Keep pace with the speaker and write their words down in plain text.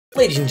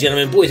Ladies and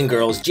gentlemen, boys and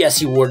girls,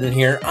 Jesse Warden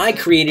here. I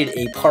created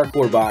a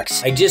parkour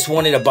box. I just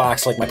wanted a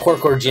box like my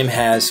parkour gym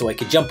has so I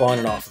could jump on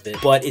and off of it.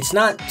 But it's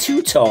not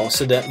too tall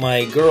so that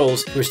my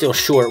girls, who are still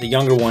short, the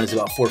younger one is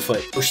about 4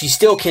 foot, but she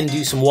still can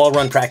do some wall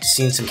run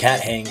practicing, some cat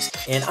hangs.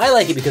 And I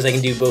like it because I can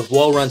do both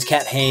wall runs,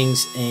 cat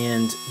hangs,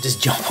 and just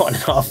jump on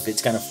and off of it.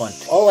 It's kind of fun.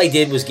 All I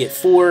did was get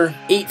 4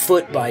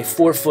 8-foot by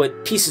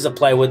 4-foot pieces of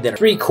plywood that are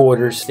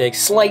 3/4 thick,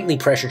 slightly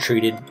pressure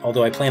treated,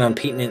 although I plan on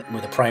painting it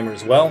with a primer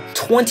as well.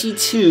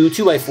 22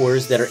 2x4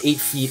 that are 8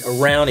 feet,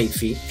 around 8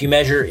 feet. If you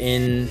measure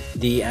in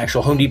the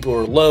actual Home Depot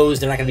or Lowe's,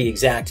 they're not going to be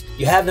exact.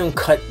 You have them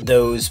cut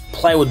those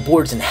plywood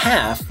boards in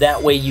half.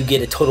 That way you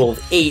get a total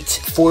of 8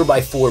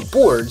 4x4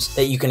 boards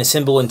that you can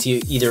assemble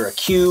into either a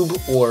cube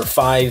or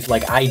 5,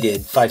 like I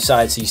did, 5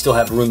 sides, so you still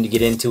have room to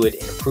get into it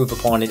and improve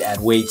upon it, add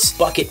weights,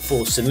 bucket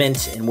full of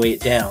cement and weigh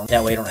it down.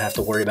 That way I don't have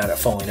to worry about it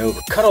falling over.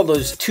 Cut all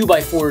those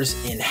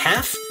 2x4s in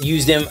half.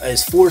 Use them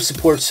as 4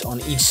 supports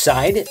on each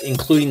side,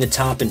 including the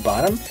top and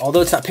bottom.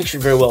 Although it's not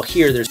pictured very well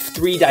here, there's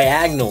 3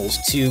 diagonals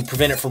to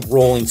prevent it from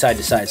rolling side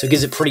to side, so it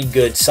gives it pretty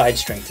good side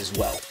strength as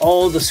well.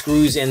 All the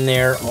screws in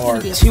there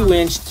are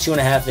 2-inch,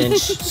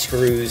 2.5-inch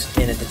screws,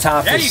 and at the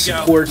top there's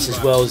supports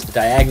as well as the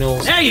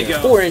diagonals. There you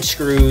go. 4-inch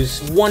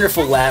screws,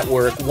 wonderful lat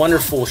work,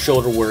 wonderful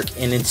shoulder work,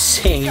 and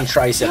insane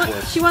tricep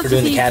work for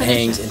doing the cat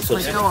hangs and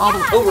flips.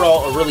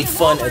 Overall, a really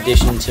fun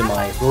addition to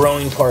my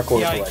growing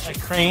parkour collection. A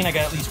crane, I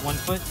got at least 1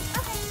 foot.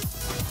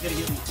 You gotta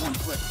get at least 1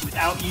 foot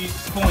without you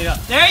pulling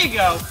up. There you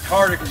go. It's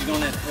harder because you're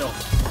going down the hill.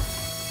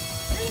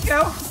 There you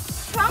go.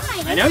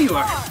 I know you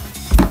are.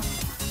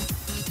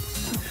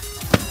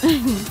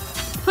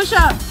 Push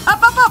up.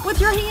 Up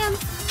with your hands.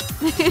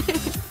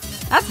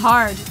 That's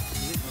hard.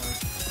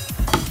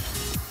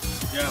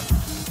 Yeah.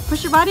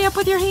 Push your body up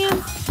with your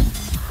hands.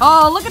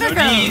 Oh, look at her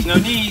go. No knees, no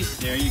knees.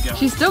 There you go.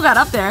 She still got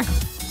up there.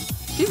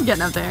 She's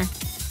getting up there.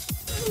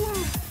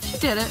 She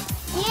did it.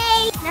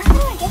 Yay! Now how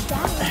do I get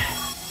down?